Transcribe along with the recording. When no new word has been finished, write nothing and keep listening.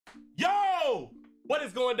What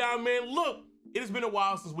is going down, man? Look, it has been a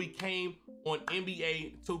while since we came on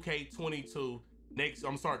NBA 2K22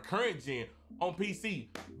 current gen on PC.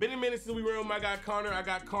 Been a minute since we were on my guy Connor. I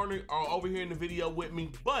got Connor over here in the video with me,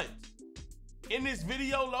 but in this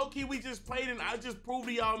video, low-key, we just played and I just proved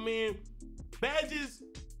to y'all, man, badges,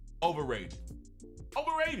 overrated.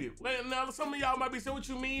 Overrated. Now, some of y'all might be saying, what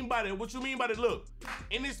you mean by that? What you mean by that? Look,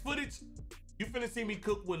 in this footage, you finna see me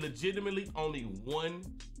cook with legitimately only one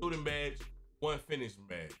shooting badge, one finishing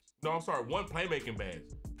badge. No, I'm sorry, one playmaking badge.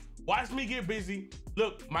 Watch me get busy.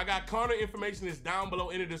 Look, my guy Connor information is down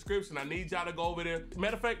below in the description. I need y'all to go over there.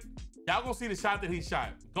 Matter of fact, y'all gonna see the shot that he shot.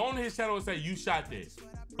 Go on his channel and say, you shot this.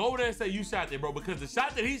 Go over there and say, you shot that, bro, because the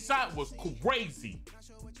shot that he shot was crazy.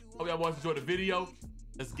 Hope y'all want to enjoy the video.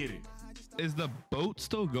 Let's get it. Is the boat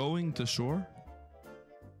still going to shore?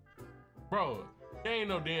 Bro, they ain't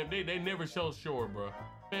no damn, they never show shore, bro.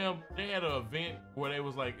 Fam, they had an event where it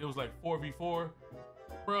was like 4v4.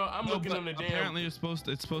 Bro, I'm looking on the damn. Apparently it's supposed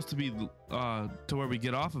to be to where we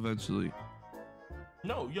get off eventually.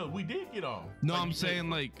 No, yo, we did get off. No, like, I'm saying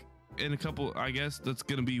like in a couple, I guess that's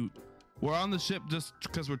gonna be, we're on the ship just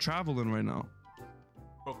because we're traveling right now.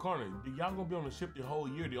 Bro, Connor, y'all gonna be on the ship the whole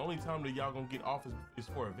year. The only time that y'all gonna get off is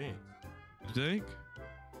for events. You think?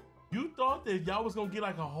 You thought that y'all was gonna get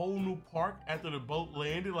like a whole new park after the boat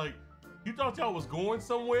landed? Like, you thought y'all was going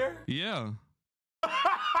somewhere? Yeah.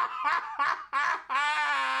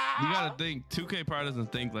 You gotta think, 2K probably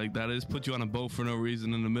doesn't think like that. It just put you on a boat for no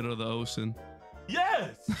reason in the middle of the ocean.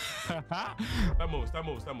 Yes! Stop moving from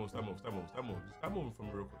me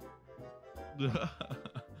real quick.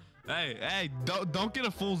 Hey, don't get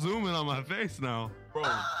a full zoom in on my face now. Bro,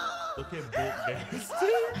 look at both guys.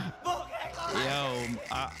 Yo,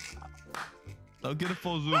 don't get a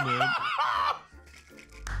full zoom in.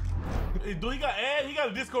 Do he got ad? He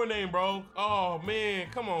got a Discord name, bro. Oh man,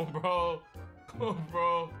 come on, bro. Come on,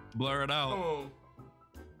 bro. Blur it out. Come on.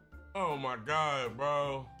 Oh my God,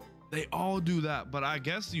 bro. They all do that, but I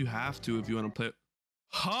guess you have to if you want to play.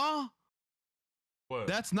 Huh? What?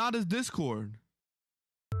 That's not his Discord.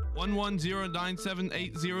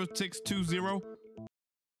 11097806620.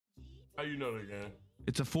 How you know that, gang?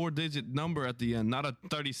 It's a 4-digit number at the end, not a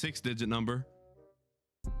 36-digit number.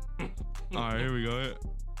 All right, here we go. All right,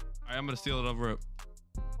 I'm gonna steal it over it.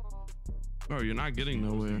 Bro, you're not getting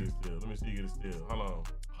nowhere. Let me see you get a steal. Hold on.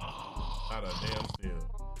 Not a damn steal.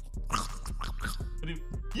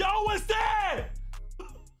 Yo, what's that?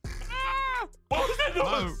 What was that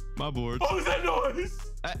noise? My board. What was that noise?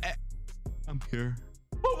 I'm here.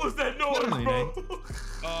 What was that noise, bro?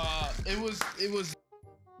 It was.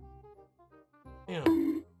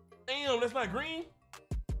 Damn, that's not green.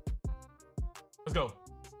 Let's go.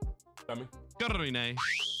 Got me.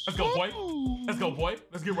 Let's go, boy. Let's go, boy.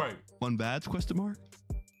 Let's get right. One badge? Question mark.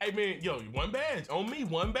 Hey man, yo, one badge on me.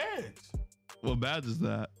 One badge. What badge is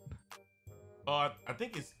that? I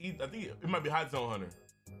think it might be Hot Zone Hunter.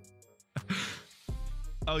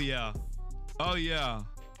 Oh yeah.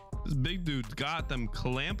 This big dude's got them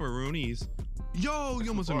clamperoonies. Yo, you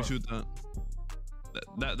almost let me shoot that.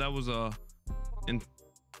 That was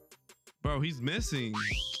bro, he's missing.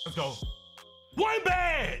 Let's go. One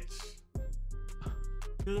badge.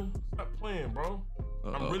 Dude, stop playing, bro.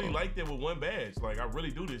 I'm really like that with one badge. Like, I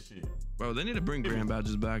really do this shit. Bro, they need to bring grand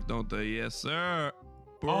badges back, don't they? Yes, sir.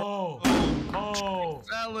 Bro. Oh.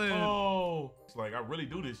 It's like, I really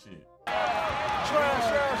do this shit.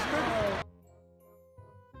 Trash.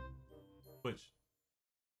 Which?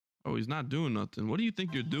 Oh, he's not doing nothing. What do you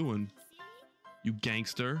think you're doing? You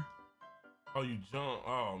gangster. Oh, you jump.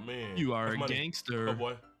 Oh, man. You are a gangster. Oh,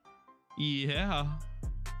 boy. Yeah.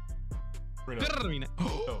 Oh,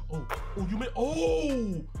 you meant,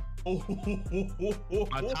 oh.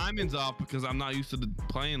 My timing's off because I'm not used to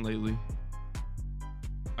playing lately.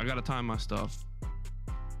 I gotta time my stuff.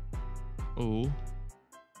 Oh.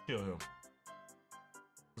 Kill him.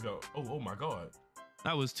 Let's go. Oh my God.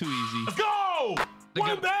 That was too easy. Let's go.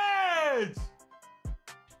 One badge.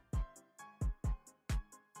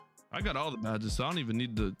 I got all the badges, so I don't even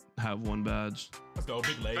need to have one badge. Let's go,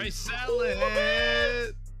 big leg. I sell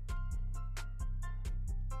it.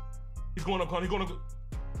 He's going up, Con. He's going up.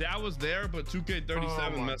 Yeah, I was there, but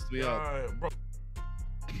 2K37 messed me up.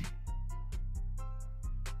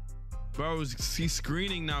 Bro, he's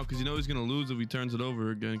screening now because you know he's gonna lose if he turns it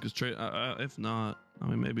over again. Because if not, I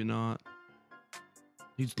mean maybe not.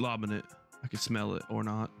 He's lobbing it. I can smell it or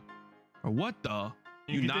not. Or what the?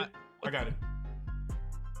 You not? I got it.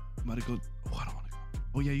 I'm about to go. Oh, I don't want to go.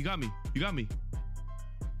 Oh yeah, you got me. You got me.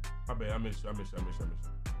 I bet I missed.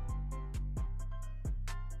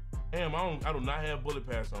 Damn, I do not have bullet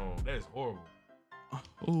pass on. That is horrible.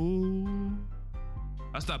 Oh.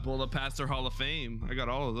 That's that bullet passer Hall of Fame. I got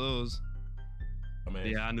all of those. Oh, man.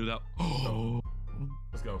 Yeah, I knew that. Oh,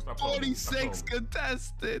 Let's go. Stop playing. 46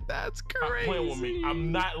 contested. That's crazy. Stop playing with me.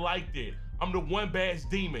 I'm not like that. I'm the one badge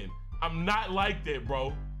demon. I'm not like that,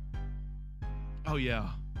 bro. Oh yeah.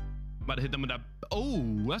 About to hit them with that. Oh,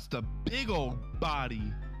 that's the big old body.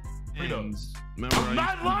 I'm Remember,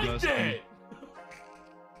 not like that.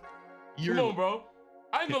 Come on, bro.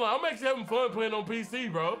 I ain't gonna lie. I'm actually having fun playing on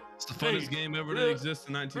PC, bro. It's the funnest game ever to exist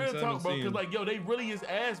in 1917. Real talk, bro. Cause like, yo, they really is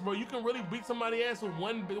ass, bro. You can really beat somebody ass with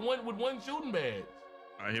one shooting badge.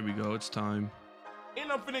 All right, here we go. It's time.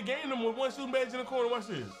 And I'm finna game them with one shooting badge in the corner. Watch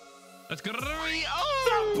this. Let's go. Oh!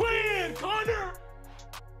 Stop playing, Connor.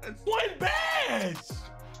 That's one badge.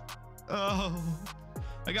 Oh,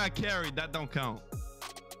 I got carried. That don't count.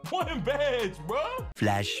 One badge, bro.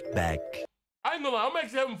 Flashback. I ain't gonna lie. I'm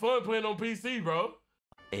actually having fun playing on PC, bro.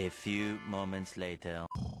 A few moments later.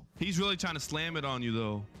 He's really trying to slam it on you,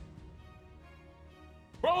 though.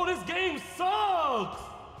 Bro, this game sucks.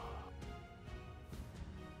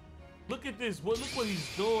 Look at this. Look what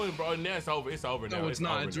he's doing, bro. Now it's over. It's over now. No, it's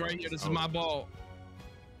not. It's right here. This is my ball.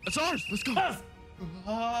 It's ours. Let's go.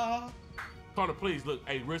 Connor, please look.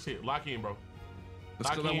 Hey, risk hit. Lock in, bro.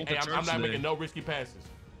 Let's go. Hey, I'm not making no risky passes.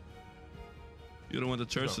 You don't want the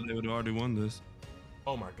church today. Would have already won this.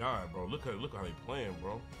 Oh my God, bro. Look how they playing,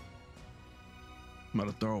 bro. I'm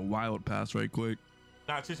about to throw a wild pass right quick.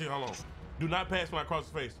 Nah, hold on. Do not pass when I cross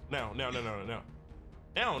his face. Now.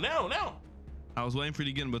 I was waiting for you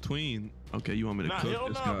to get in between. Okay, you want me to cook hell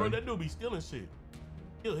this nah, guy? bro. That dude be stealing shit.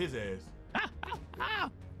 Kill his ass.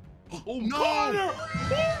 Oh no! Connor!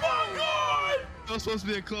 Oh my God! That was supposed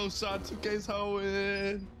to be a close shot. 2K's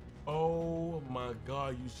hoeing. Oh my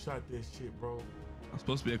God, you shot that shit, bro. That's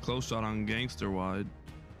supposed to be a close shot on gangster wide.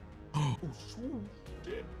 Oh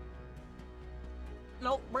shit.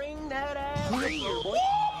 Nope, bring that ass here, boy.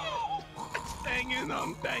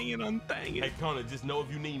 I'm danging. Hey Connor, just know if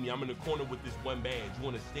you need me, I'm in the corner with this one badge. You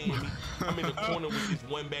understand me? I'm in the corner with this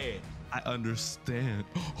one badge. I understand.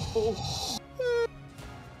 Oh.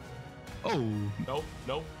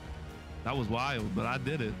 Nope. That was wild, but I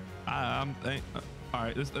did it. All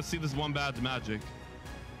right, let's see this one badge magic.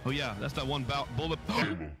 Oh yeah, that's that one bullet. No,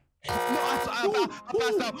 I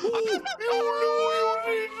passed out.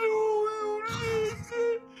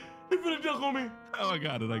 He finna dunk on me. Oh, I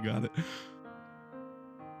got it.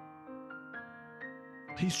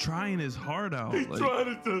 He's trying his heart out. He's trying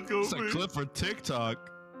to dunk on me. It's a clip for TikTok.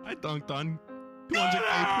 I dunked on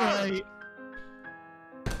 200K play.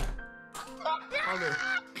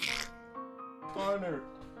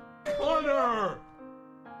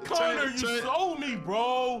 Connor, you sold me,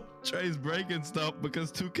 bro. Trey's breaking stuff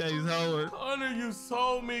because 2K's hoeing. Connor, you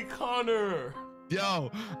sold me, Connor.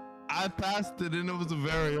 Yo, I passed it and it was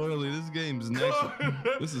very early. This game's next.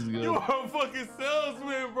 This is good. You are a fucking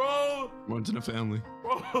salesman, bro. Runs in the family.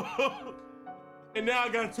 Bro. And now I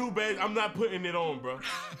got 2 badges. I'm not putting it on, bro.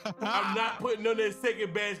 I'm not putting on that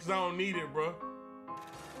second badge because I don't need it, bro.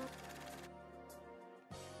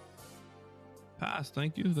 Pass,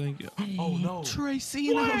 thank you. Oh no,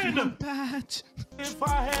 Tracy, one badge. If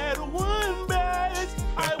I had one badge,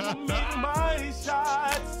 I would make my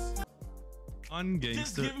shots. Ungangster.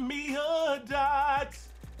 Just give me a dot.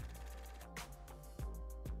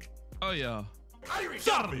 Oh yeah.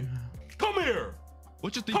 Stop it. Come here.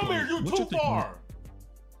 What's your 3 Come point? here, you're too far.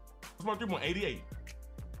 What's my 3 point? 88.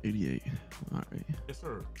 88. All right. Yes,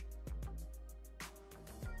 sir.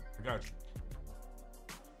 I got you.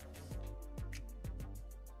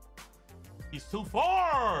 He's too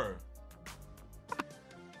far.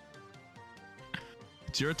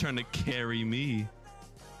 It's your turn to carry me.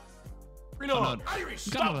 Reno,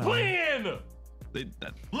 stop playing.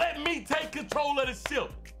 Let me take control of the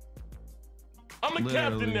ship. I'm the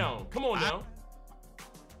captain now. Come on now.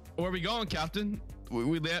 Where are we going, Captain?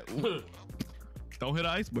 We don't hit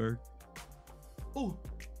iceberg. Ooh.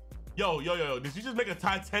 Yo. Did you just make a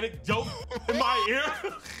Titanic joke in my ear?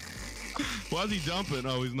 Why is he jumping?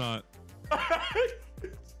 Oh, he's not.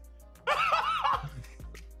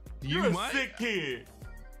 You're a sick kid.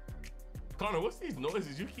 Connor, what's these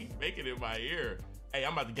noises you keep making in my ear? Hey,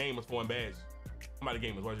 I'm about to game us for one badge. I'm about to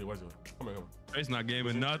game us. Watch it. Come here. He's not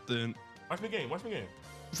gaming nothing. Watch me game.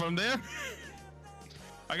 From there?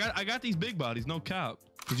 I got these big bodies, no cap.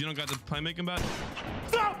 Cause you don't got the playmaking badge.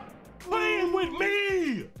 Stop playing with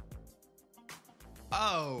me!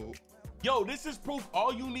 Oh. Yo, this is proof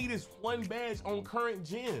all you need is one badge on current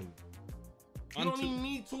gen. You don't even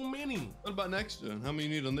need too many. What about next gen? How many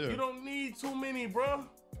you need on there? You don't need too many, bro.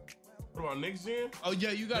 What about next gen? Oh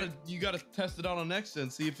yeah, you gotta test it out on next gen,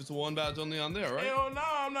 see if it's a one badge only on there, right? Hell no,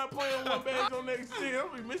 I'm not playing one badge on next gen. I'll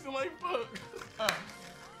be missing like fuck.